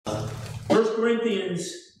1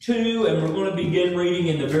 Corinthians 2, and we're going to begin reading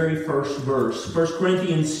in the very first verse. 1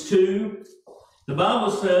 Corinthians 2, the Bible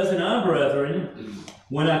says, "And I, brethren,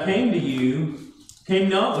 when I came to you, came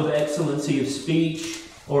not with excellency of speech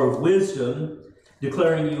or of wisdom,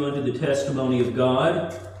 declaring you unto the testimony of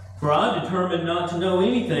God. For I determined not to know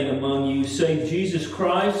anything among you save Jesus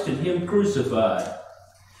Christ and Him crucified.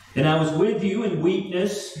 And I was with you in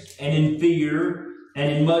weakness and in fear and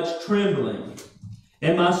in much trembling.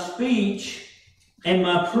 And my speech and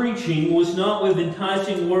my preaching was not with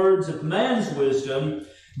enticing words of man's wisdom,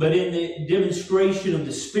 but in the demonstration of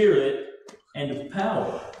the Spirit and of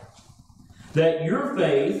power, that your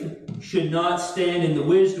faith should not stand in the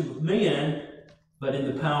wisdom of men, but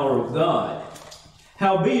in the power of God.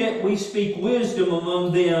 Howbeit we speak wisdom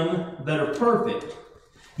among them that are perfect,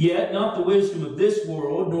 yet not the wisdom of this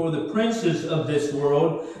world, nor the princes of this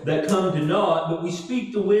world that come to naught, but we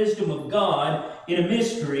speak the wisdom of God in a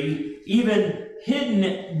mystery, even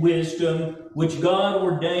hidden wisdom, which God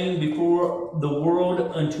ordained before the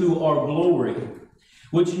world unto our glory,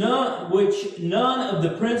 which none of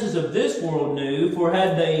the princes of this world knew, for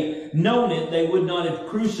had they known it, they would not have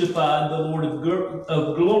crucified the Lord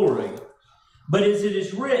of glory. But as it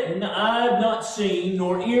is written, I have not seen,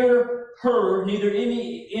 nor ear heard, neither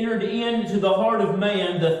entered into the heart of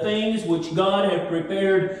man the things which God hath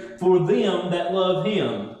prepared for them that love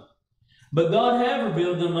Him. But God hath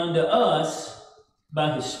revealed them unto us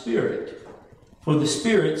by His Spirit. For the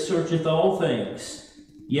Spirit searcheth all things,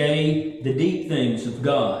 yea, the deep things of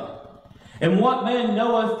God. And what man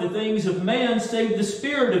knoweth the things of man, save the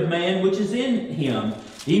Spirit of man which is in him?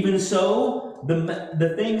 Even so,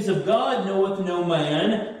 the things of God knoweth no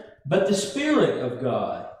man, but the Spirit of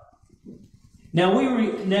God. Now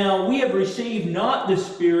we have received not the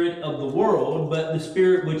spirit of the world, but the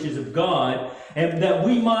Spirit which is of God, and that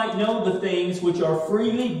we might know the things which are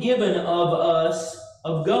freely given of us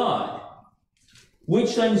of God.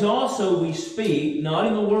 Which things also we speak, not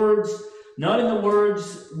in the words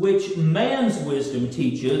which man's wisdom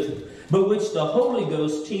teacheth, but which the Holy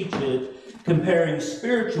Ghost teacheth, comparing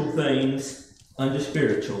spiritual things unto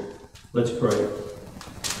spiritual." Let's pray.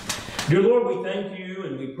 Dear Lord, we thank you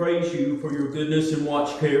and we praise you for your goodness and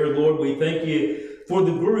watch care. Lord, we thank you for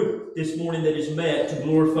the group this morning that is met to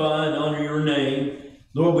glorify and honor your name.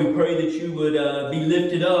 Lord, we pray that you would be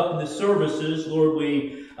lifted up in the services. Lord,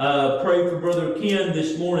 we pray for Brother Ken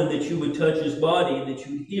this morning that you would touch his body and that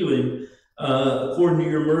you would heal him according to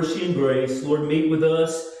your mercy and grace. Lord, meet with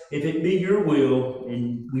us if it be your will.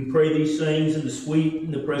 And we pray these things in the sweet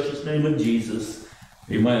and the precious name of Jesus.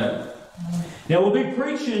 Amen. Now, we'll be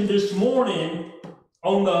preaching this morning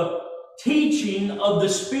on the teaching of the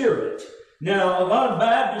Spirit. Now, a lot of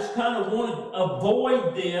Baptists kind of want to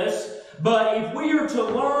avoid this, but if we are to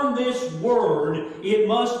learn this word, it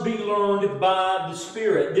must be learned by the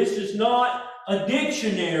Spirit. This is not a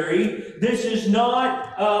dictionary. This is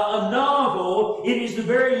not a novel. It is the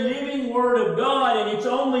very living Word of God, and it's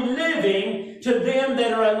only living to them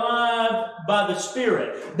that are alive by the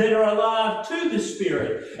Spirit, that are alive to the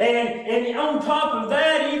Spirit. And on top of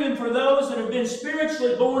that, even for those that have been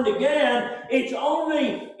spiritually born again, it's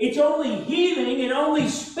only healing and only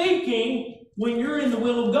speaking when you're in the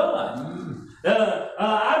will of God.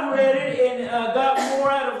 I've read it and got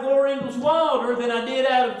more out of Laura Ingalls Wilder than I did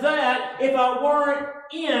out of that if I weren't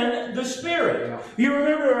in the Spirit. Yeah. You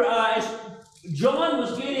remember as John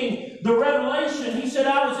was getting the revelation, he said,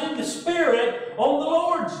 I was in the Spirit on the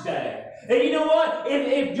Lord's day. And you know what?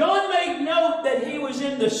 If John made note that he was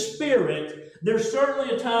in the Spirit, there's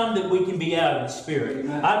certainly a time that we can be out of the Spirit.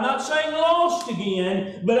 Amen. I'm not saying lost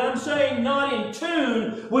again, but I'm saying not in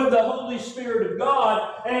tune with the Holy Spirit of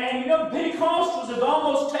God. And you know, Pentecostals have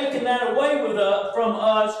almost taken that away from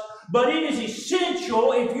us. But it is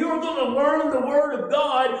essential if you're going to learn the Word of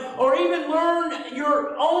God or even learn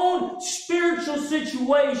your own spiritual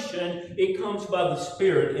situation, it comes by the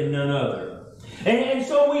Spirit and none other. And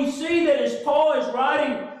so we see that as Paul is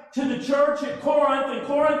writing to the church at Corinth, and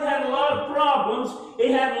Corinth had a lot of problems,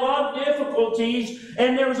 it had a lot of difficulties,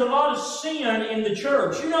 and there was a lot of sin in the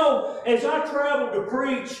church. You know, as I travel to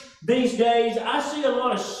preach these days, I see a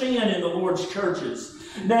lot of sin in the Lord's churches.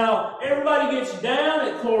 Now, everybody gets down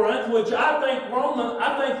at Corinth, which I think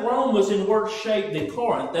Rome was in worse shape than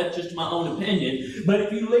Corinth. That's just my own opinion. But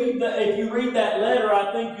if you read that letter,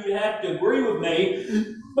 I think you'd have to agree with me.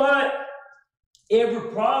 But every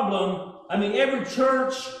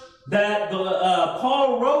church that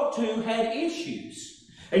Paul wrote to had issues.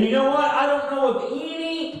 And you know what? I don't know of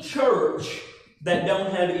any church that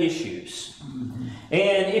don't have issues.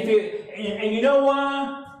 And you know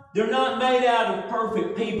why? they're not made out of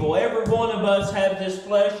perfect people. Every one of us have this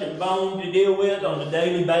flesh and bone to deal with on a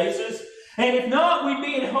daily basis. And if not, we'd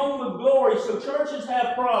be at home with glory. So churches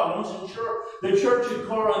have problems, and sure, the church at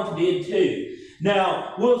Corinth did too.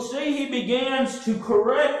 Now, we'll see he begins to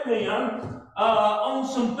correct them on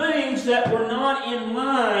some things that were not in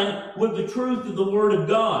line with the truth of the Word of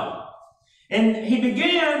God. And he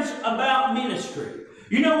begins about ministry.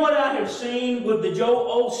 You know what I have seen with the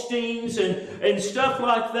Joel Osteens and stuff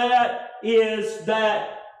like that is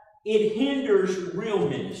that it hinders real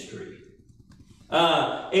ministry.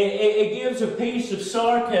 It gives a piece of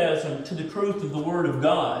sarcasm to the truth of the Word of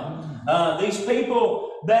God. These people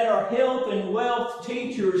that are health and wealth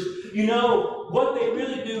teachers, you know, what they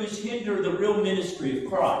really do is hinder the real ministry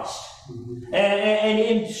of Christ. And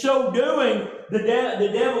in so doing,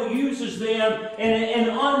 the devil uses them in an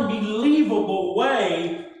unbelievable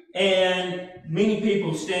way, and many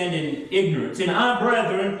people stand in ignorance. And I,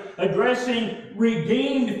 brethren, addressing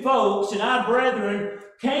redeemed folks, and I, brethren,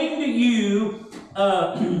 came to you,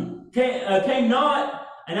 came not,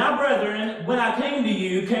 and I, brethren, when I came to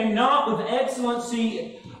you, came not with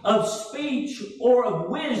excellency of speech or of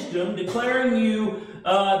wisdom, declaring you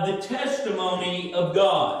the testimony of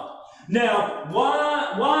God. Now,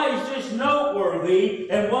 why is this noteworthy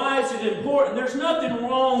and why is it important? There's nothing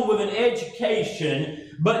wrong with an education,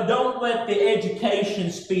 but don't let the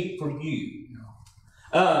education speak for you.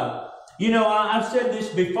 You know, I've said this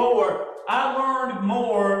before. I learned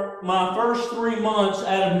more my first 3 months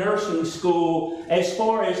out of nursing school as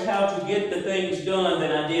far as how to get the things done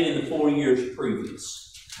than I did in the 4 years previous.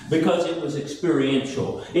 Because it was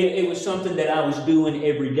experiential. It was something that I was doing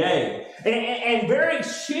every day. And very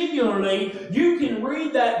singularly, you can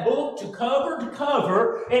read that book to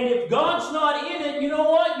cover, and if God's not in it, you know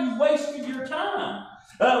what? You've wasted your time.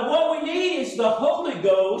 What we need is the Holy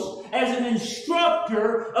Ghost as an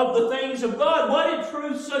instructor of the things of God. What did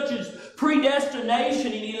truths such as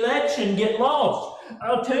predestination and election get lost?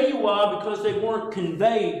 I'll tell you why, because they weren't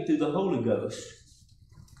conveyed through the Holy Ghost.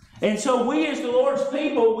 And so we as the Lord's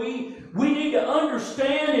people, we need to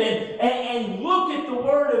understand and look at the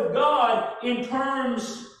Word of God in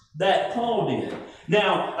terms that Paul did.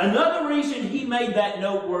 Now, another reason he made that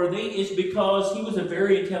noteworthy is because he was a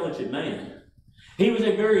very intelligent man. He was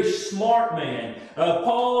a very smart man.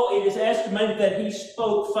 Paul, it is estimated that he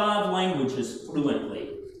spoke 5 languages fluently.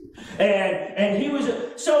 And he was,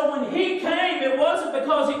 so when he came, it wasn't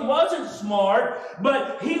because he wasn't smart,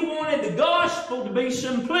 but he wanted the gospel to be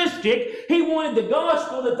simplistic. He wanted the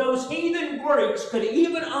gospel that those heathen Greeks could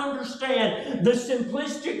even understand the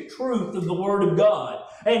simplistic truth of the Word of God.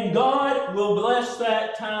 And God will bless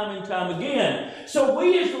that time and time again. So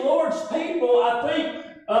we as the Lord's people, I think,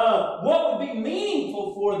 what would be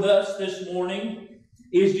meaningful for us this morning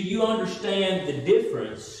is, do you understand the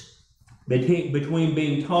difference between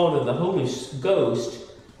being taught of the Holy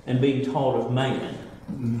Ghost and being taught of man?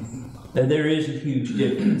 That there is a huge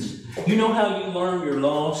difference. You know how you learn you're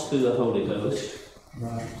lost? Through the Holy Ghost.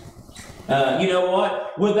 Right. You know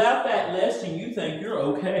what? Without that lesson, you think you're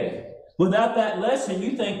okay. Without that lesson,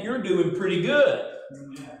 you think you're doing pretty good.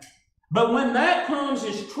 But when that comes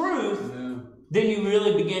as truth, then you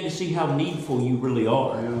really begin to see how needful you really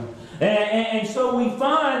are. And so we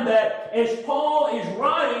find that as Paul is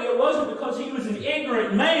writing, it wasn't because he was an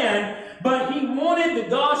ignorant man, but he wanted the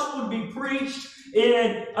gospel to be preached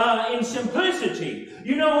in simplicity.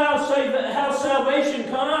 You know how salvation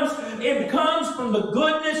comes? It comes from the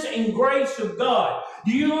goodness and grace of God.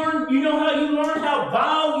 You know how you learn how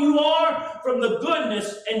vile you are? From the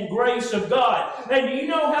goodness and grace of God. And do you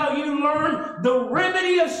know how you learn the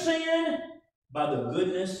remedy of sin? By the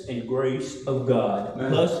goodness and grace of God.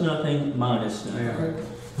 Plus nothing, minus nothing.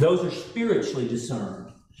 Those are spiritually discerned.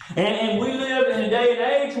 And we live in a day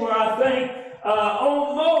and age where I think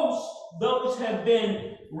almost those have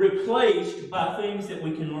been replaced by things that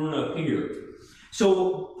we can learn up here.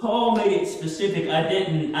 So Paul made it specific. I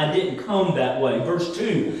didn't come that way. Verse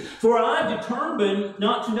 2. For I determined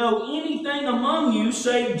not to know anything among you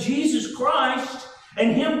save Jesus Christ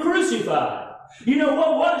and Him crucified. You know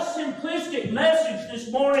what a simplistic message this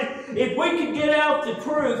morning. If we could get out the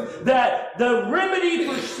truth that the remedy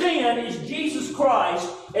for sin is Jesus Christ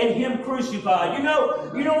and Him crucified. You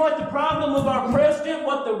know what the problem with our president,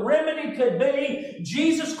 what the remedy could be?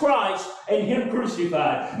 Jesus Christ and Him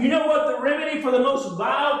crucified. You know what the remedy for the most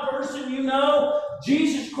vile person you know?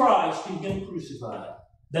 Jesus Christ and Him crucified.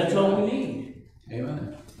 That's all we need.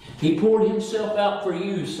 Amen. He poured Himself out for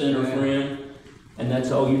you, sinner friend, and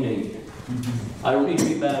that's all you need. I don't need to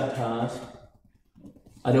be baptized.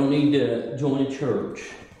 I don't need to join a church.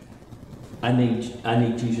 I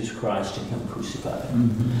need Jesus Christ and Him crucified.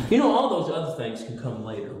 You know, all those other things can come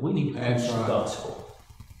later. We need to preach the gospel.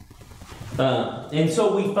 And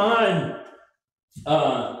so we find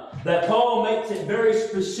that Paul makes it very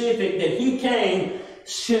specific that he came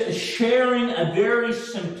sharing a very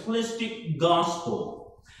simplistic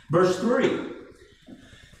gospel. Verse 3.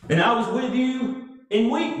 And I was with you in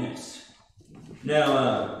weakness.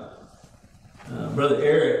 Now, Brother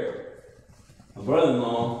Eric, my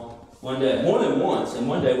brother-in-law, one day, more than once, and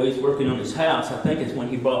one day we was working on his house. I think it's when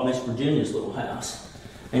he bought Miss Virginia's little house.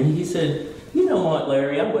 And he said, you know what,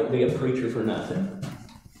 Larry, I wouldn't be a preacher for nothing.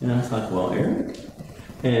 And I was like, well, Eric?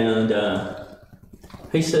 And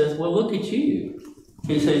he says, well, look at you.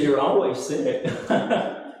 He says, you're always sick.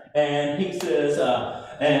 And he says,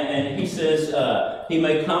 he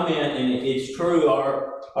made comment, and it's true,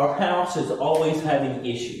 our house is always having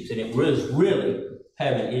issues, and it was really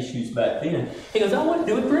having issues back then. He goes, I wouldn't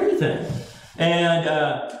do it for anything. And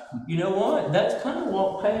you know what? That's kind of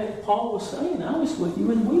what Paul was saying. I was with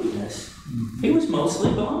you in weakness. He was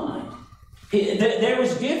mostly blind. There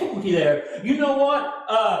was difficulty there. You know what?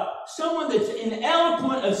 Someone that's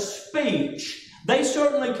ineloquent of speech, they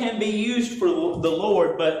certainly can be used for the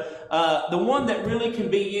Lord, but the one that really can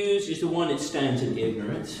be used is the one that stands in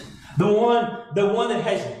ignorance. The one that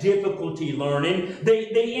has difficulty learning,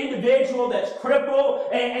 the individual that's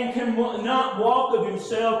crippled and can not walk of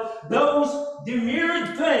himself. Those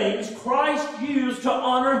demired things Christ used to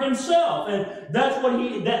honor Himself, and that's what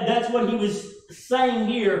he was saying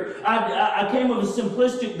here. I came with a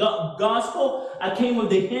simplistic gospel. I came with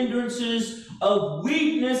the hindrances of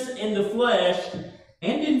weakness in the flesh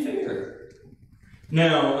and in fear.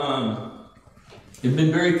 Now, there have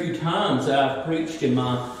been very few times I've preached in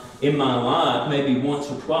my life, maybe once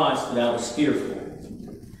or twice, that I was fearful.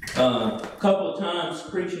 A couple of times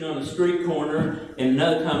preaching on a street corner, and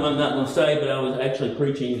another time I'm not going to say, but I was actually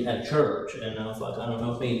preaching at church, and I was like, I don't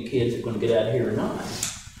know if any kids are going to get out of here or not.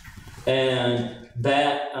 And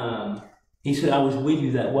that, he said, I was with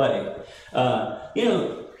you that way. You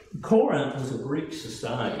know, Corinth was a Greek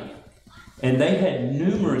society, and they had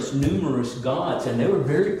numerous gods, and they were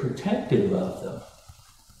very protective of them.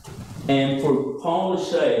 And for Paul to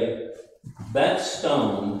say, that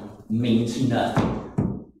stone means nothing.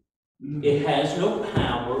 It has no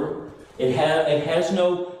power. It has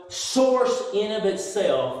no source in of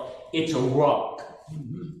itself. It's a rock.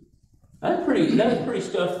 That's pretty hard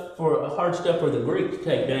stuff for the Greek to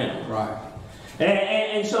take down. Right.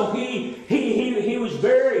 And so he was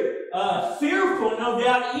very fearful, no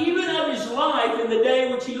doubt, even of his life in the day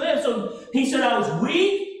in which he lived. So he said, I was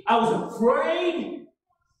weak, I was afraid.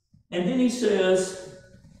 And then he says,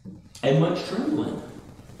 and much trembling.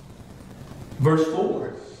 Verse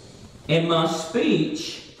 4. And my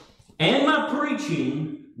speech and my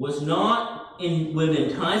preaching was not with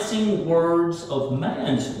enticing words of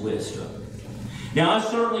man's wisdom. Now, I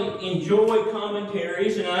certainly enjoy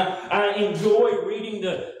commentaries, and I enjoy reading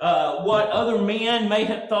what other men may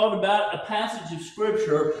have thought about a passage of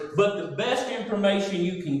Scripture, but the best information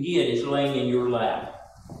you can get is laying in your lap.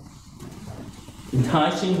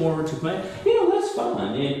 Enticing words of man. You know, that's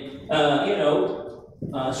fine. And,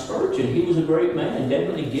 Spurgeon, he was a great man,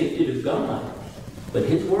 definitely gifted of God. But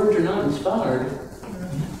his words are not inspired.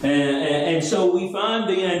 And so we find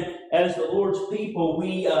then, as the Lord's people,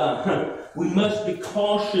 we must be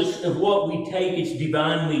cautious of what we take as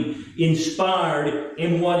divinely inspired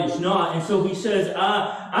and what is not. And so he says,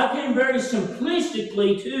 I came very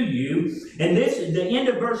simplistically to you, and the end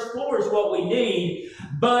of verse 4 is what we need,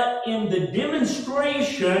 but in the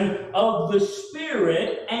demonstration of the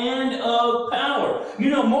Spirit and of power.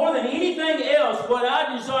 You know, more than anything else, what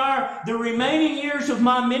I desire the remaining years of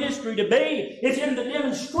my ministry to be is in the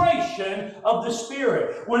demonstration of the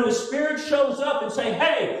Spirit. When the Spirit shows up and say,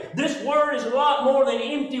 hey, this word is a lot more than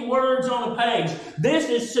empty words on a page. This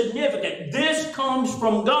is significant. This comes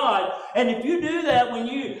from God. And if you do that, when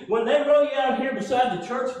they roll you out here beside the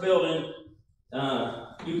church building,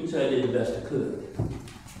 you can say I did the best I could.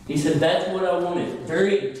 He said, that's what I wanted.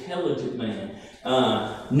 Very intelligent man.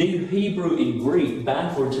 Knew Hebrew and Greek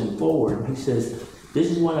backwards and forward. He says,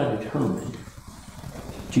 this is what I determined.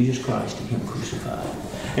 Jesus Christ and Him crucified.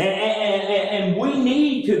 And we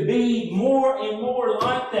need to be more and more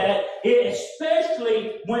like that,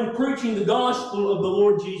 especially when preaching the gospel of the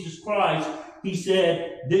Lord Jesus Christ. He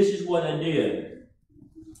said, this is what I did.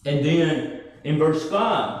 And then in verse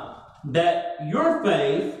 5, that your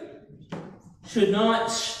faith should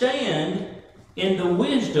not stand in the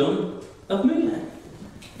wisdom of men.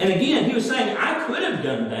 And again, he was saying, I could have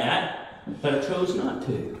done that, but I chose not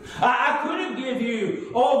to. I could have given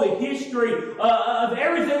you all the history of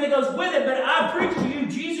everything that goes with it, but I preach to you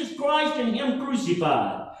Jesus Christ and Him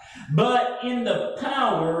crucified, but in the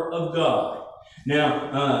power of God.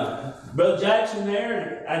 Now, Brother Jackson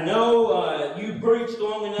there, I know you preached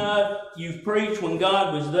long enough. You've preached when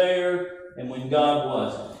God was there and when God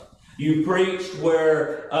wasn't. You preached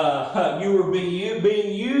where you were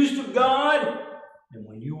being used of God and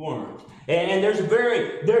when you weren't. And there's a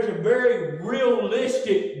very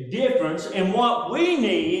realistic difference, and what we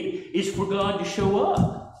need is for God to show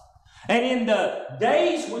up. And in the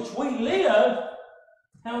days which we live,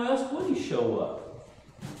 how else would He show up?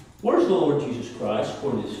 Where's the Lord Jesus Christ,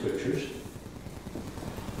 according to the Scriptures?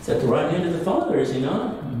 It's at the right hand of the Father, is He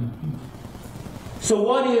not? So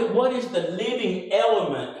what is the living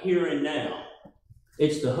element here and now?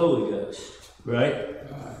 It's the Holy Ghost, right?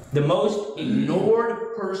 The most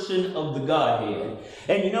ignored person of the Godhead.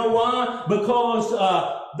 And you know why? Because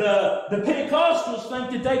the Pentecostals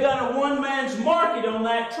think that they got a one-man's market on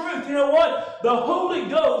that truth. You know what? The Holy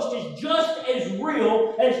Ghost is just as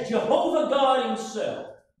real as Jehovah God Himself.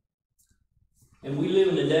 And we live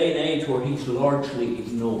in a day and age where He's largely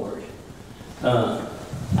ignored.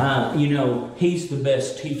 He's the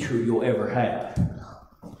best teacher you'll ever have.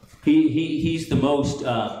 He's the most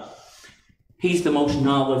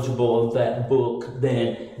knowledgeable of that book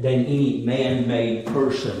than any man-made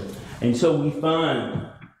person. And so we find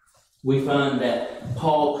that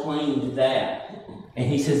Paul claimed that, and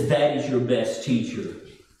he says that is your best teacher.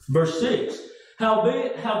 Verse 6,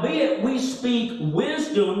 howbeit we speak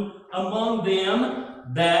wisdom among them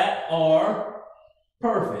that are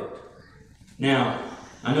perfect. Now,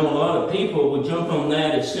 I know a lot of people will jump on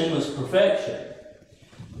that as sinless perfection,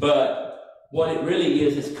 but what it really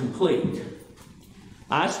is complete.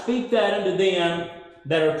 I speak that unto them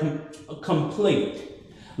that are complete.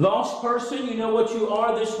 Lost person, you know what you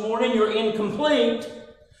are this morning? You're incomplete.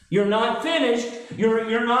 You're not finished.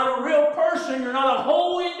 You're not a real person. You're not a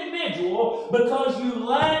whole individual because you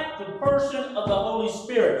lack the person of the Holy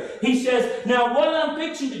Spirit. He says, now what I'm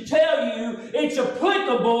fixing to tell you, it's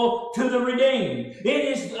applicable to the redeemed.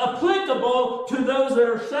 It is applicable to those that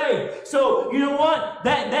are saved. So, you know what?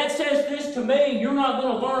 That says this to me. You're not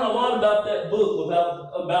going to learn a lot about that book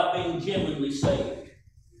about being genuinely saved.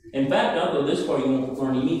 In fact, I'll go this far, you won't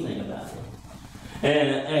learn anything about it.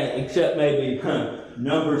 And except maybe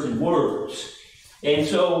numbers and words. And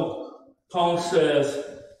so Paul says,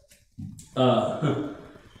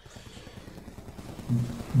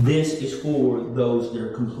 this is for those that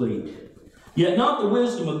are complete. Yet not the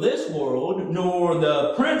wisdom of this world, nor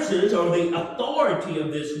the princes or the authority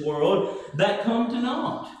of this world that come to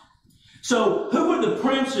naught. So who were the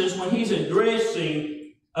princes when he's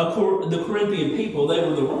addressing the Corinthian people? They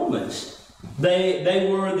were the Romans. They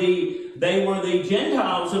were the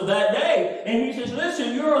Gentiles of that day. And he says,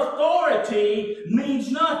 listen, your authority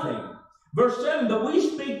means nothing. Verse 7, but we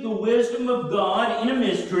speak the wisdom of God in a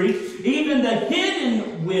mystery, even the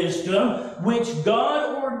hidden wisdom which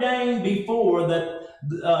God ordained before the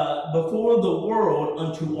world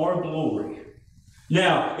unto our glory.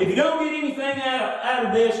 Now, if you don't get anything out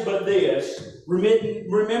of this but this,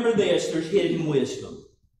 remember this, there's hidden wisdom.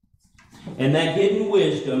 And that hidden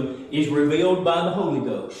wisdom is revealed by the Holy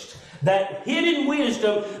Ghost. That hidden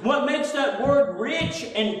wisdom, what makes that word rich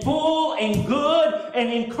and full and good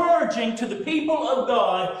and encouraging to the people of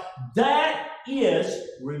God, that is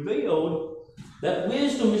revealed. That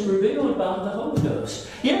wisdom is revealed by the Holy Ghost.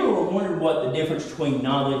 You ever wondered what the difference between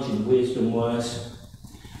knowledge and wisdom was?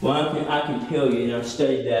 Well, I can tell you, and I've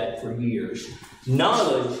studied that for years.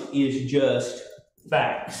 Knowledge is just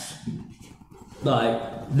facts. Like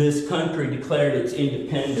this country declared its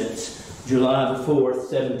independence July the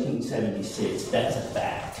 4th, 1776. That's a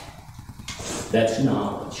fact. That's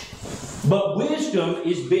knowledge. But wisdom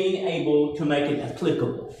is being able to make it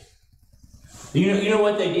applicable. You know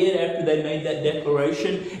what they did after they made that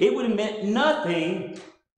declaration? It would have meant nothing,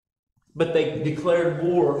 but they declared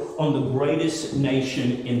war on the greatest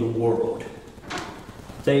nation in the world.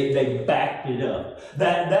 They backed it up.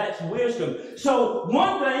 That's wisdom. So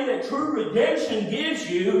one thing that true redemption gives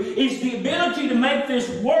you is the ability to make this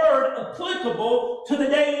word applicable to the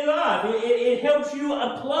daily life. It helps you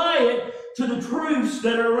apply it to the truths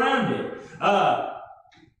that are around it.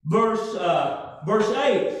 Verse verse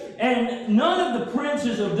 8. And none of the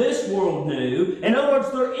princes of this world knew. In other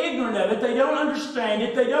words, they're ignorant of it. They don't understand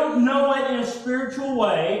it. They don't know it in a spiritual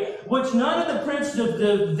way, which none of the princes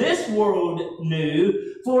of this world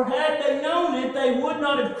knew. For had they known it, they would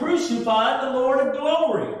not have crucified the Lord of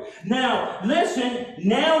glory. Now, listen,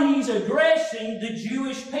 now he's addressing the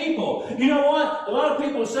Jewish people. You know what? A lot of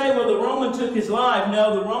people say, well, the Roman took his life.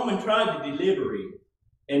 No, the Roman tried to deliver him,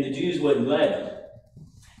 and the Jews wouldn't let him.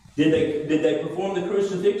 Did they perform the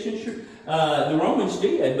crucifixion? Sure. The Romans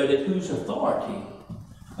did, but at whose authority?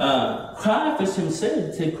 Caiaphas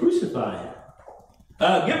himself said, crucify him.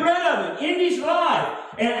 Get rid of him. End his life.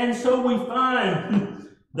 And so we find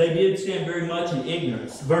they did sin very much in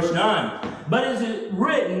ignorance. Verse 9. But as it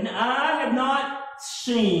written, I have not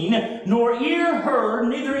seen, nor ear heard,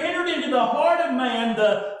 neither entered into the heart of man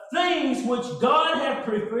the things which God hath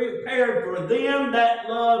prepared for them that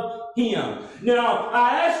love Him. Now,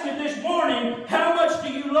 I ask you this morning, how much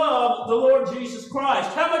do you love the Lord Jesus Christ?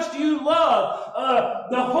 How much do you love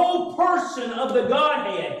the whole person of the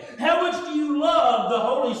Godhead? How much do you love the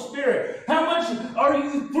Holy Spirit? How much are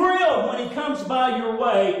you thrilled when He comes by your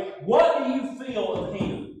way? What do you feel of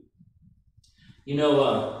Him? You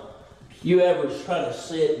know, you ever try to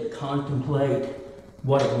sit and contemplate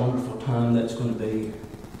what a wonderful time that's going to be?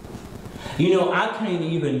 You know, I can't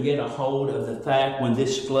even get a hold of the fact when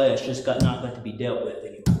this flesh just not got to be dealt with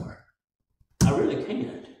anymore. I really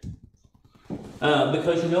can't.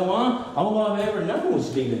 Because you know why? All I've ever known was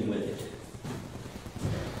dealing with it.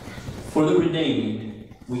 For the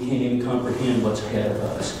redeemed, we can't even comprehend what's ahead of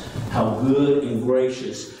us. How good and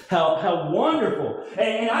gracious. How wonderful.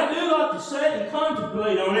 And I do like to sit and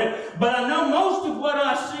contemplate on it, but I know most of what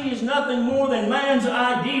I see is nothing more than man's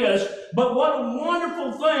ideas. But what a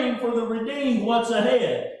wonderful thing for the redeemed what's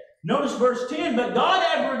ahead. Notice verse 10, but God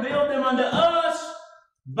hath revealed them unto us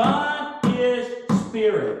by His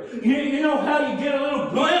Spirit. You know how you get a little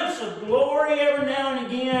glimpse of glory every now and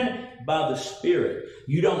again? By the Spirit.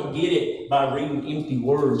 You don't get it by reading empty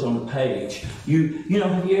words on a page. You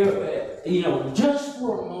know, just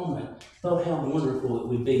for a moment, thought how wonderful it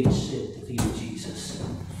would be to sit at the feet of Jesus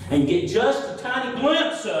and get just a tiny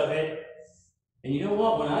glimpse of it. And you know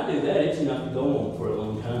what? When I do that, it's enough to go on for a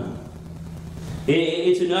long time.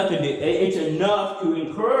 It's enough to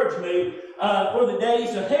encourage me for the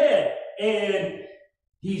days ahead. And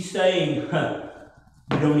he's saying, you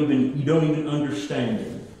don't even understand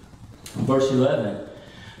it. Verse 11.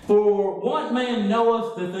 For what man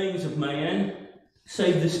knoweth the things of man,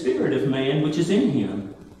 save the spirit of man which is in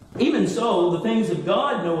him? Even so, the things of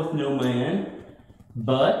God knoweth no man,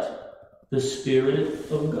 but the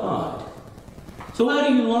Spirit of God. So how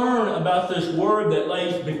do you learn about this word that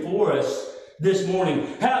lays before us this morning?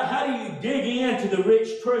 How do you dig into the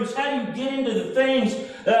rich truths? How do you get into the things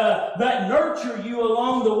that nurture you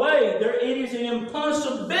along the way? It is an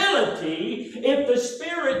impossibility if the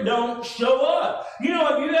Spirit don't show up. You know,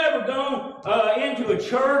 have you ever gone into a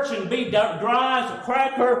church and be dry as a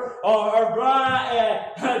cracker or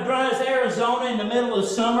dry as Arizona in the middle of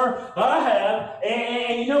summer? I have.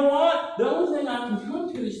 And you know what? The only thing I can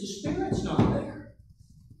come to is the Spirit's not there.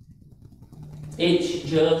 It's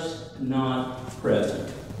just not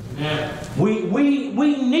present. Yeah. We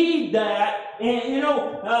need that. And you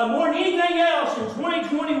know, more than anything else in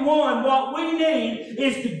 2021, what we need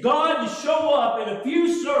is the God to show up in a few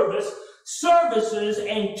services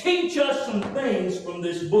and teach us some things from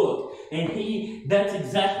this book. And that's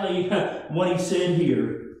exactly what he said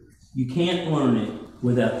here. You can't learn it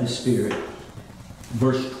without the Spirit.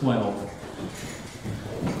 Verse 12.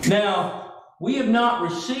 Now, we have not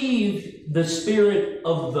received the Spirit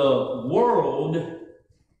of the world,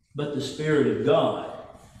 but the Spirit of God,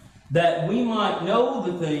 that we might know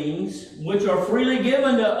the things which are freely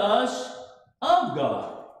given to us of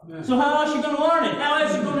God. Yeah. So how else are you going to learn it? How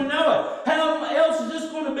else are you going to know it? How else is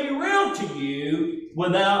this going to be real to you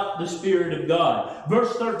without the Spirit of God?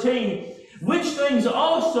 Verse 13, which things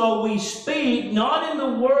also we speak, not in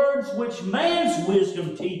the words which man's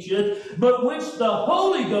wisdom teacheth, but which the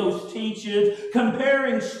Holy Ghost teacheth,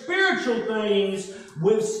 comparing spiritual things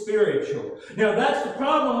with spiritual. Now that's the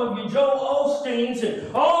problem of your Joel Osteens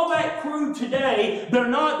and all that crew today. They're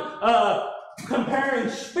not comparing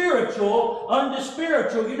spiritual unto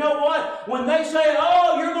spiritual. You know what? When they say,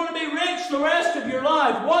 oh, you're going to be rich the rest of your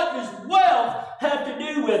life, what does wealth have to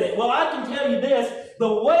do with it? Well, I can tell you this.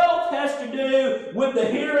 The wealth has to do with the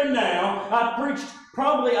here and now. I preached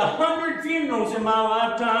probably 100 funerals in my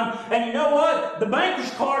lifetime, and you know what? The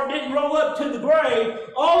banker's card didn't roll up to the grave.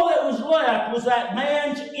 All that was left was that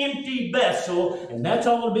man's empty vessel, and that's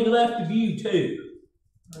all that'll be left of you too.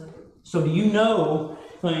 So do you know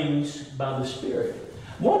things by the Spirit.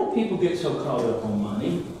 Why do people get so caught up on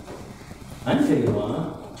money? I can tell you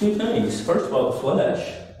why. Two things. First of all, the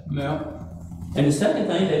flesh. Yeah. And the second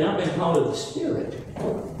thing, they've not been called of the Spirit.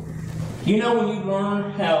 You know, when you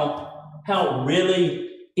learn how really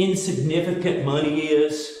insignificant money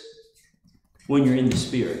is when you're in the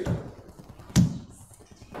Spirit.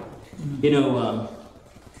 You know,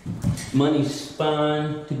 money's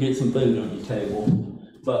fine to get some food on your table,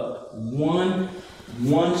 but one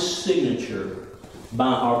signature by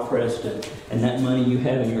our president and that money you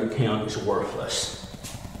have in your account is worthless.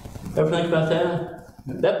 Ever think about that?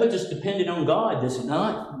 That puts us dependent on God, does it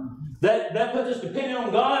not? That puts us dependent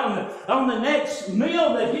on God on the next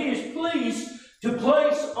meal that He is pleased to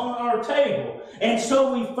place on our table. And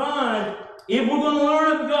so we find, if we're going to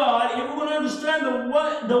learn of God, if we're going to understand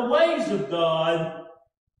the ways of God,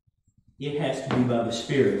 it has to be by the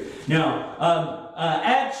Spirit. Now,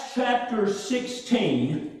 Acts chapter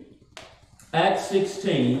 16, Acts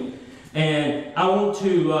 16, and I want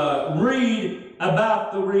to read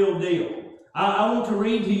about the real deal. I want to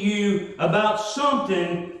read to you about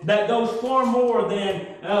something that goes far more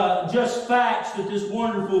than just facts that this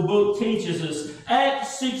wonderful book teaches us.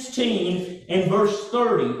 Acts 16 and verse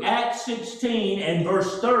 30. Acts 16 and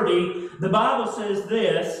verse 30, the Bible says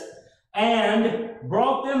this, and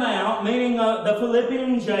brought them out, meaning the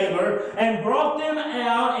Philippian jailer, and brought them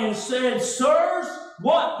out and said, Sirs,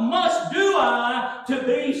 what must do I to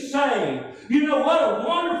be saved? You know what a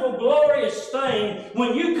wonderful, glorious thing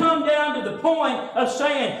when you come down to the point of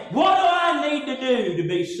saying, what do I need to do to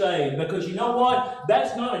be saved? Because you know what?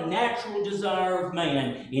 That's not a natural desire of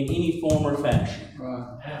man in any form or fashion.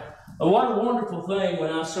 Right. What a wonderful thing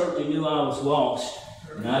when I certainly knew I was lost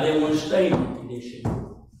and I didn't want to stay in that condition.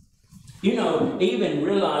 You know, even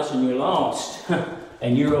realizing you're lost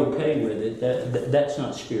and you're okay with it, that's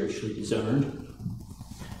not spiritually discerned.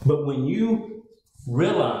 But when you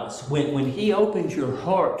realize, when He opens your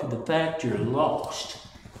heart to the fact you're lost,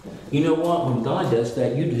 you know what? When God does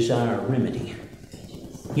that, you desire a remedy.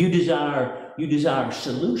 You desire a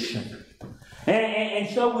solution. And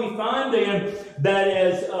so we find then that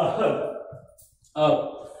as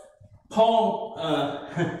Paul,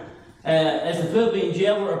 as the Philippian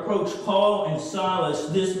jailer approached Paul and Silas,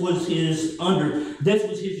 this was his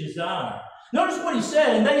desire. Notice what he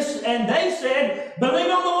said, and they said,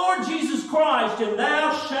 Believe on the Lord Jesus Christ, and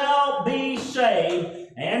thou shalt be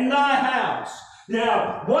saved, and thy house.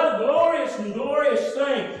 Now, what a glorious and glorious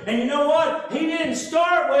thing. And you know what? He didn't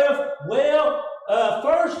start with,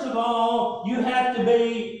 first of all, you have to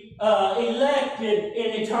be elected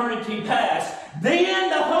in eternity past. Then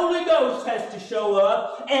the Holy Ghost has to show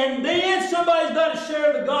up, and then somebody's got to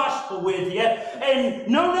share the gospel with you. And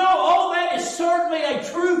no, all that is certainly a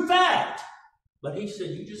true fact. But he said,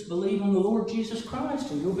 you just believe on the Lord Jesus Christ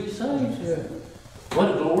and you'll be saved. Yeah. What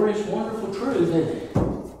a glorious, wonderful truth, isn't it?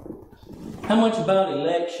 How much about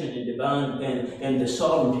election and divine and the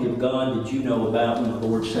sovereignty of God did you know about when the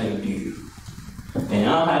Lord saved you? And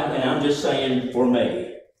I'm just saying for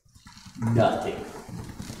me, nothing.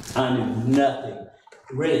 I knew nothing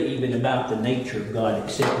really even about the nature of God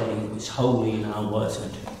except that He was holy and I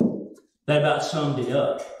wasn't. That about summed it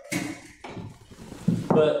up.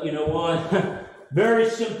 But you know what? Very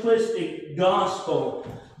simplistic gospel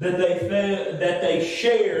that they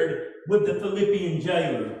shared with the Philippian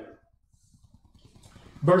jailer.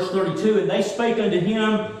 Verse 32, and they spake unto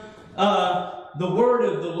him the word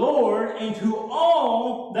of the Lord, and to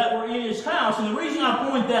all that were in his house. And the reason I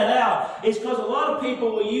point that out is because a lot of people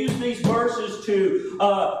will use these verses to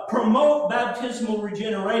promote baptismal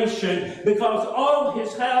regeneration, because all of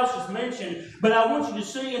his house is mentioned. But I want you to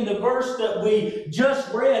see in the verse that we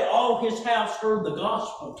just read, all his house heard the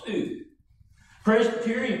gospel too.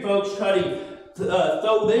 Presbyterian folks try to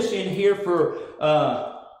throw this in here for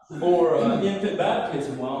infant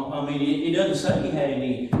baptism. Well, I mean, it doesn't say he had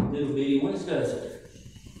any little bitty ones, does it?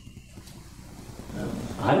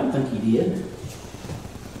 I don't think he did.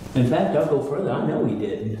 In fact, I'll go further. I know he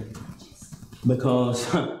didn't.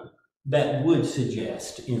 Because that would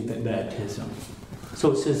suggest infant baptism.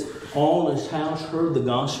 So it says, all his house heard the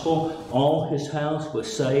gospel, all his house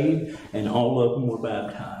was saved, and all of them were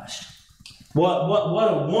baptized. What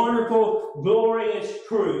a wonderful, glorious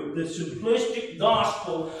truth. The simplistic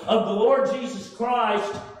gospel of the Lord Jesus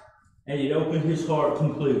Christ. And it opened his heart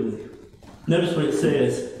completely. Notice what it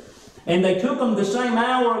says. And they took them the same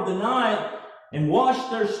hour of the night and washed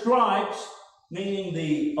their stripes, meaning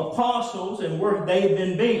the apostles, and they had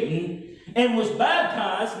been beaten, and was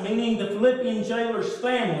baptized, meaning the Philippian jailer's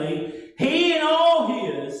family, he and all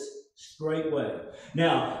his, straightway.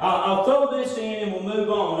 Now, I'll throw this in and we'll move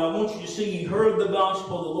on. I want you to see he heard the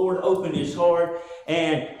gospel, the Lord opened his heart,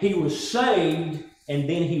 and he was saved, and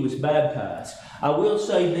then he was baptized. I will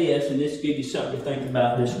say this, and this gives you something to think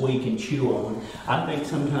about this week and chew on. I think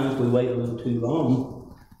sometimes we wait a little too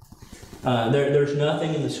long. There's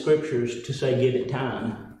nothing in the Scriptures to say give it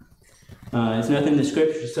time. There's nothing in the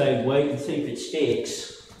Scriptures to say wait and see if it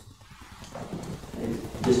sticks.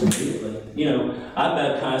 Just immediately. You know, I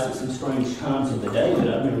baptized at some strange times of the day, but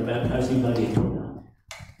I've never baptized anybody at all.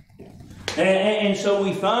 And so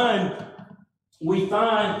we find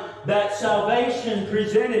that salvation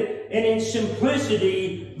presented, and in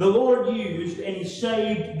simplicity, the Lord used, and He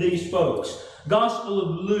saved these folks. Gospel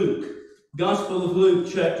of Luke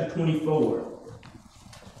chapter 24.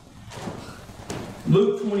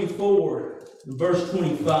 Luke 24, verse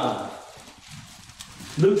 25.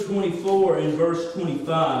 Luke 24 and verse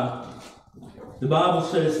 25, the Bible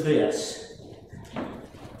says this,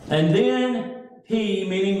 and then He,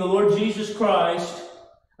 meaning the Lord Jesus Christ,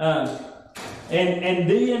 and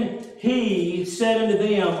then He said unto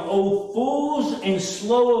them, O fools and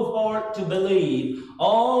slow of heart to believe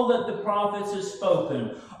all that the prophets have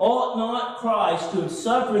spoken. Ought not Christ to have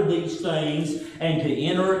suffered these things and to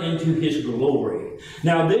enter into His glory?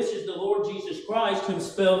 Now this is the Lord Jesus Christ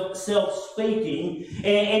Himself speaking.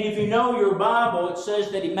 And if you know your Bible, it says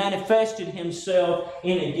that He manifested Himself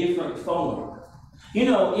in a different form. You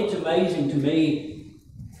know, it's amazing to me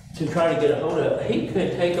to try to get a hold of. He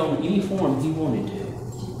could take on any form He wanted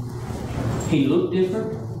to. He looked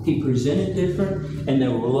different. He presented different. And they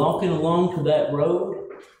were walking along to that road,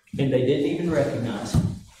 and they didn't even recognize Him.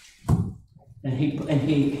 And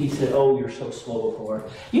he said, oh, you're so slow of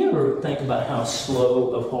heart. You ever think about how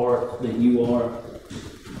slow of heart that you are?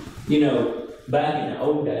 You know, back in the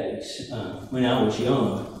old days, when I was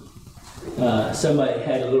young, somebody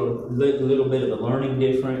had a little bit of a learning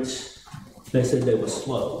difference. They said they were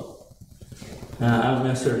slow. I don't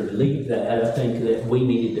necessarily believe that. I think that we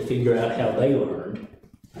needed to figure out how they learned.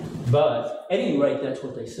 But at any rate, that's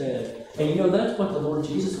what they said. And you know, that's what the Lord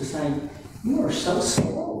Jesus was saying. You are so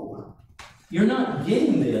slow. You're not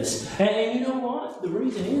getting this. And you know what? The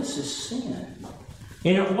reason is sin.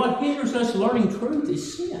 And what hinders us learning truth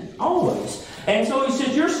is sin. Always. And so He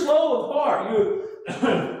says, you're slow of heart.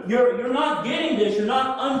 You're not getting this. You're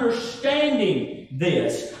not understanding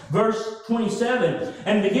this. Verse 27,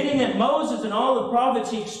 and beginning at Moses and all the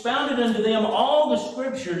prophets, He expounded unto them all the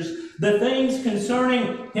Scriptures, the things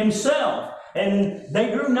concerning Himself. And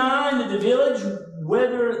they drew nigh unto the village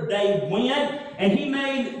whither they went, and He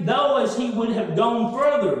made though as He would have gone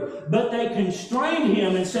further. But they constrained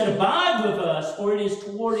Him and said, Abide with us, for it is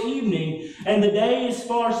toward evening, and the day is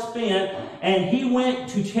far spent. And He went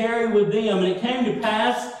to tarry with them. And it came to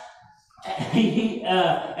pass,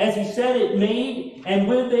 as He said it meet, and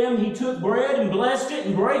with them He took bread and blessed it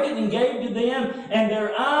and brake it and gave to them, and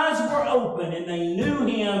their eyes were open, and they knew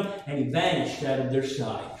Him, and He vanished out of their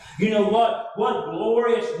sight. You know what? What a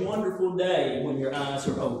glorious, wonderful day when your eyes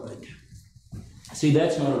are opened. See,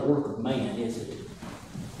 that's not a work of man, is it?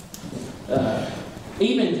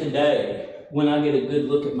 Even today, when I get a good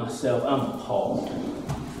look at myself, I'm appalled.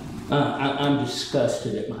 I'm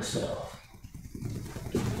disgusted at myself.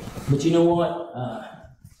 But you know what?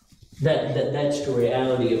 That's the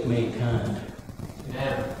reality of mankind.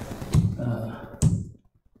 Yeah.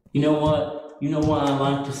 You know what? You know why I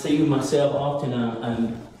like to see myself? Often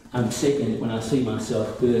I'm sickened when I see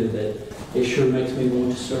myself good, but it sure makes me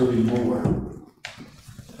want to serve Him more.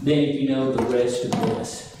 Then if you know the rest of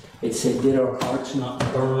this, it said, did our hearts not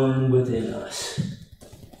burn within us?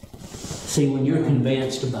 See, when you're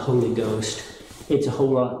convinced of the Holy Ghost, it's a whole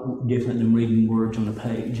lot different than reading words on a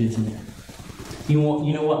page, isn't it? You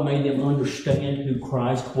know what made them understand who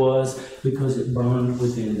Christ was? Because it burned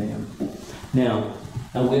within them. Now,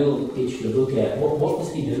 I will get you to look at what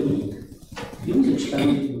was He doing? He was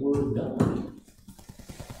expounding the Word of God.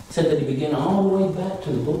 It said that He began all the way back to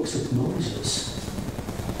the books of Moses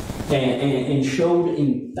and showed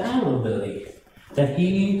infallibly that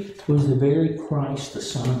He was the very Christ, the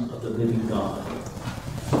Son of the living God.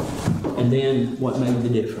 And then what made the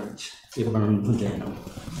difference? It burned within Him.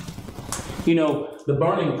 You know, the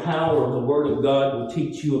burning power of the Word of God will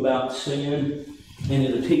teach you about sin, and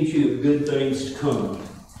it'll teach you of good things to come.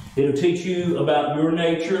 It'll teach you about your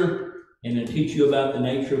nature, and it'll teach you about the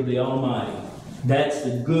nature of the Almighty. That's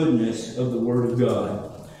the goodness of the Word of God.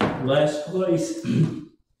 Last place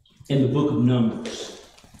in the book of Numbers.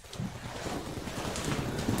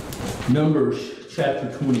 Numbers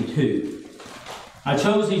chapter 22. I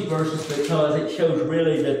chose these verses because it shows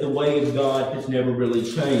really that the way of God has never really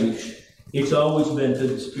changed. It's always been through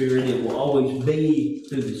the Spirit. It will always be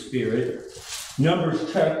through the Spirit. Numbers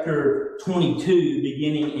chapter 22,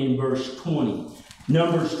 beginning in verse 20.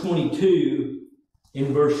 Numbers 22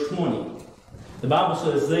 in verse 20. The Bible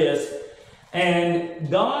says this, "And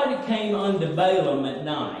God came unto Balaam at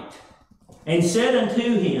night, and said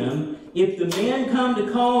unto him, If the men come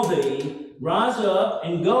to call thee, rise up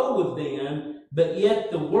and go with them, but yet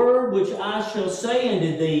the word which I shall say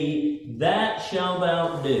unto thee, that shalt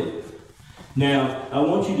thou do." Now, I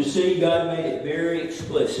want you to see God made it very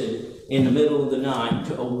explicit in the middle of the night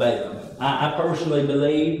to obey Balaam. I personally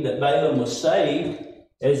believe that Balaam was saved,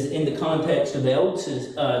 as in the context of the Old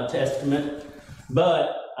Testament,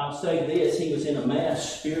 but I'll say this, he was in a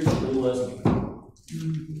mess spiritually, wasn't he?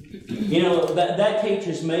 You know, that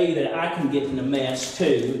teaches me that I can get in a mess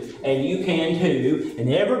too, and you can too,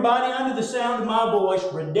 and everybody under the sound of my voice,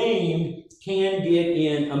 redeemed, can get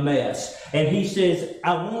in a mess. And he says,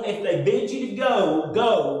 if they bid you to go,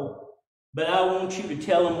 go, but I want you to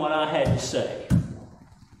tell them what I had to say.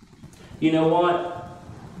 You know what?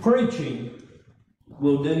 Preaching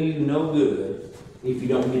will do you no good if you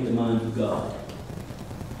don't get the mind of God.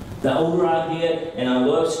 The older I get, and I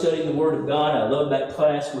love studying the Word of God, I love that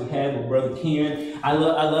class we have with Brother Ken. I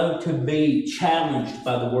love to be challenged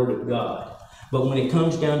by the Word of God. But when it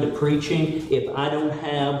comes down to preaching, if I don't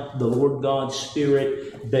have the Lord God's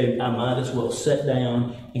Spirit, then I might as well sit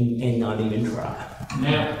down and not even try.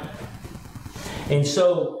 Now, and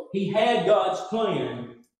so he had God's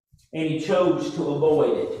plan, and he chose to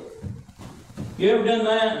avoid it. You ever done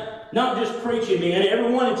that? Not just preaching, man.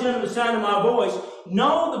 Everyone that's under the sound of my voice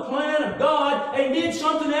know the plan of God and did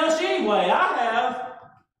something else anyway. I have.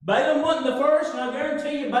 Balaam wasn't the first, and I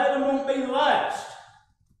guarantee you Balaam won't be the last.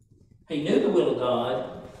 He knew the will of God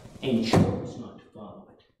and chose not to follow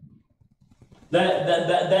it.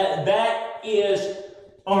 That is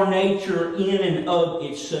our nature in and of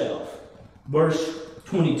itself. Verse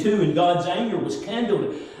 22, "And God's anger was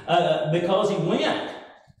kindled because he went.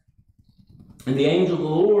 And the angel of the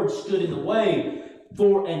Lord stood in the way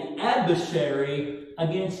for an adversary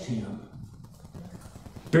against him."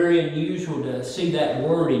 Very unusual to see that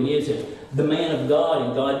wording, isn't it? The man of God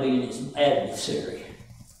and God being his adversary.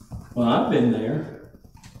 Well, I've been there.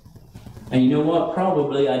 And you know what?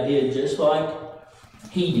 Probably I did just like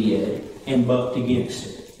he did and bucked against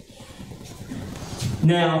it.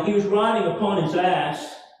 Now, he was riding upon his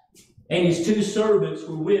ass, and his two servants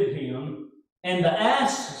were with him. And the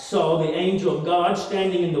ass saw the angel of God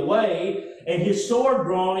standing in the way, and his sword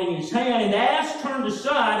drawn in his hand. And the ass turned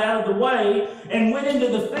aside out of the way and went into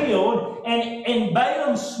the field. And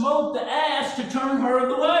Balaam smote the ass to turn her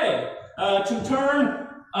the way, to turn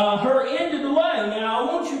her into the way. Now,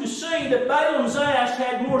 I want you to see that Balaam's ass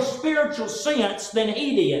had more spiritual sense than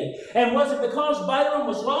he did. And was it because Balaam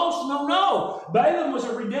was lost? No. Balaam was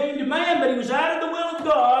a redeemed man, but he was out of the will of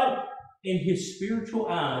God, and his spiritual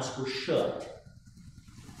eyes were shut.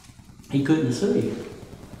 He couldn't see.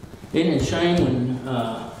 Isn't it a shame when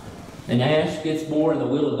an ass gets more in the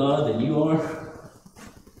will of God than you are?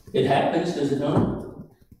 It happens, does it not?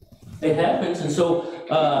 It happens. And so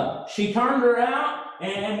she turned her out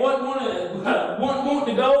and wasn't wanting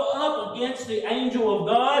to go up against the angel of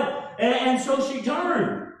God. And so she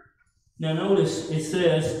turned. Now notice it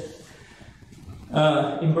says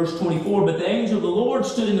in verse 24, "But the angel of the Lord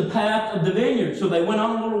stood in the path of the vineyard." So they went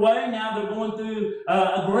on a little way. Now they're going through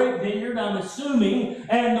a great vineyard, I'm assuming.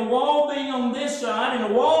 And the wall being on this side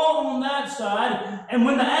and a wall on that side. And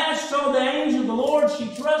when the ass saw the angel of the Lord, she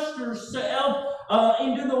thrust herself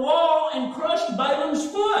into the wall and crushed Balaam's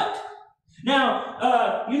foot.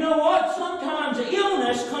 Now, you know what? Sometimes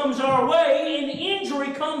illness comes our way and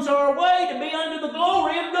injury comes our way to be under the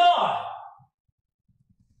glory of God.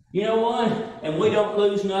 You know what? And we don't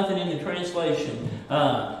lose nothing in the translation.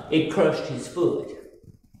 It crushed his foot.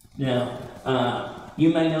 Now, you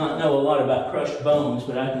may not know a lot about crushed bones,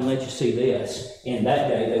 but I can let you see this. In that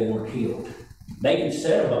day, they weren't healed. They could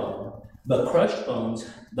set a bone, but crushed bones,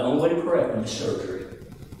 the only way to correct them is surgery.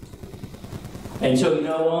 And so, you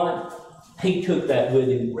know what? He took that with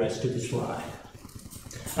him the rest of his life.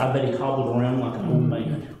 I bet he hobbled around like an old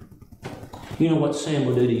man. You know what sin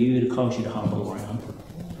will do to you to cause you to hobble around?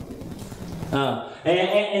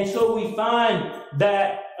 And so we find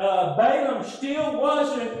that Balaam still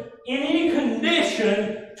wasn't in any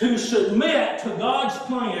condition to submit to God's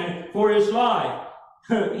plan for his life.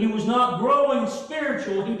 He was not growing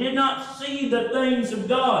spiritual. He did not see the things of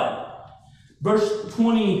God. Verse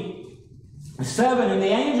 27, "And the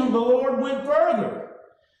angel of the Lord went further.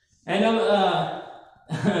 And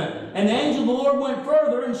And the angel of the Lord went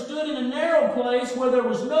further and stood in a narrow place where there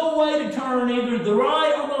was no way to turn either to the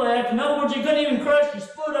right or the left. In other words, he couldn't even crush his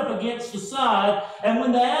foot up against the side. And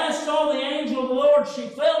when the ass saw the angel of the Lord, she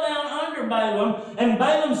fell down under Balaam, and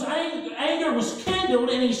Balaam's anger was kindled,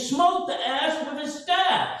 and he smote the ass with his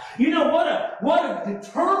staff. You know, what a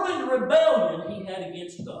determined rebellion he had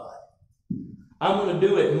against God. I'm going to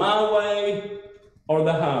do it my way or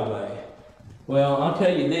the highway. Well, I'll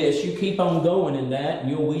tell you this, you keep on going in that, and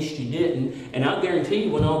you'll wish you didn't. And I'll guarantee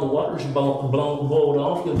you, when all the water's boiled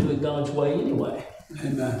off, you'll do it God's way anyway.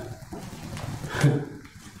 Amen.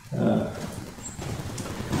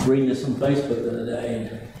 Reading this on Facebook the other day,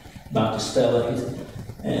 and about Stella,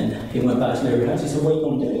 and he went by his neighbor's house. He said, "What are you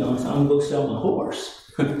going to do?" I said, "I'm going to go sell my horse."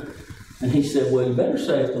 And he said, "Well, you better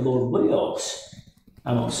say if the Lord wills,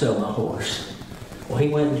 I'm going to sell my horse." Well, he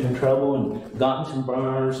went into trouble and got in some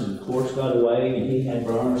burners, and the horse got away, and he had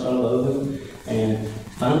burners all over him. And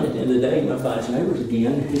finally, at the end of the day, he went by his neighbors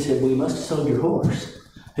again. He said, "Well, you must have sold your horse."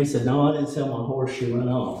 He said, "No, I didn't sell my horse. She ran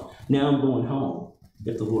off. Now I'm going home,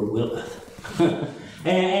 if the Lord willeth."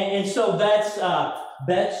 and so that's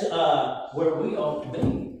where we ought to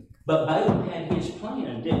be. But Balaam had his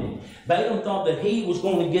plan, didn't he? Balaam thought that he was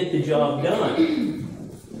going to get the job done.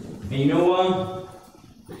 And you know what?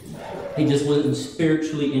 He just wasn't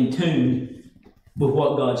spiritually in tune with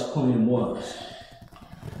what God's plan was.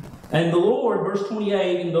 And the Lord, verse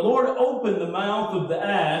 28, and the Lord opened the mouth of the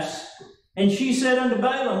ass, and she said unto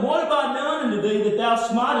Balaam, "What have I done unto thee that thou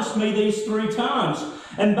smitest me these 3 times?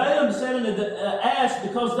 And Balaam said unto the ass,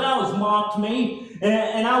 Because thou hast mocked me,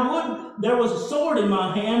 and there was a sword in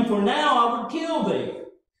my hand, for now I would kill thee.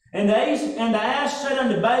 And the ass said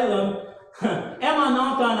unto Balaam, Am I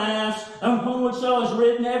not thine ass, upon which thou hast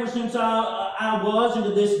ridden ever since I was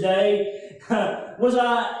unto this day? Was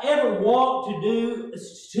I ever walked to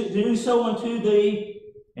do so unto thee?"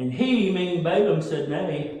 And he, meaning Balaam, said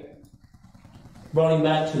nay. Brought him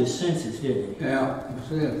back to his senses, didn't he? Yeah,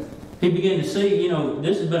 that's it. He began to see,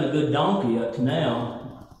 this has been a good donkey up to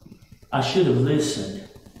now. I should have listened.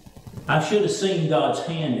 I should have seen God's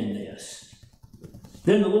hand in this.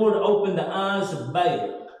 Then the Lord opened the eyes of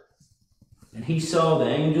Balaam, and he saw the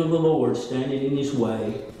angel of the Lord standing in his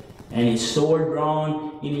way, and his sword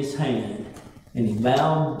drawn in his hand. And he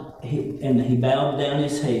bowed down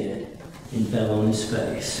his head and fell on his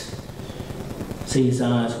face. See, his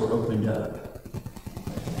eyes were opened up.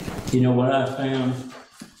 You know what I found?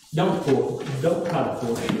 Don't try to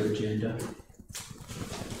force your agenda.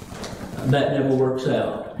 That never works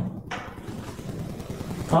out.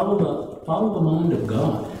 Follow the mind of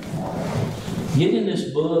God. Get in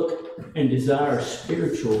this book and desire a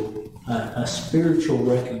spiritual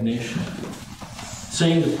recognition.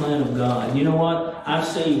 Seeing the plan of God. You know what? I've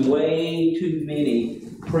seen way too many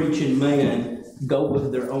preaching men go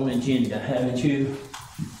with their own agenda, haven't you?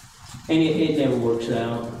 And it never works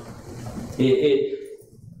out.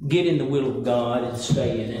 Get in the will of God and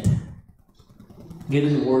stay in it. Get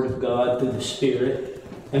in the Word of God through the Spirit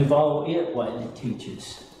and follow it what it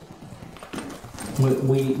teaches.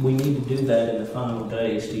 We need to do that in the final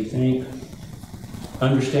days, do you think?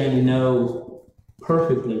 Understand and know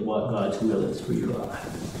perfectly what God's will is for your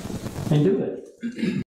life. And do it.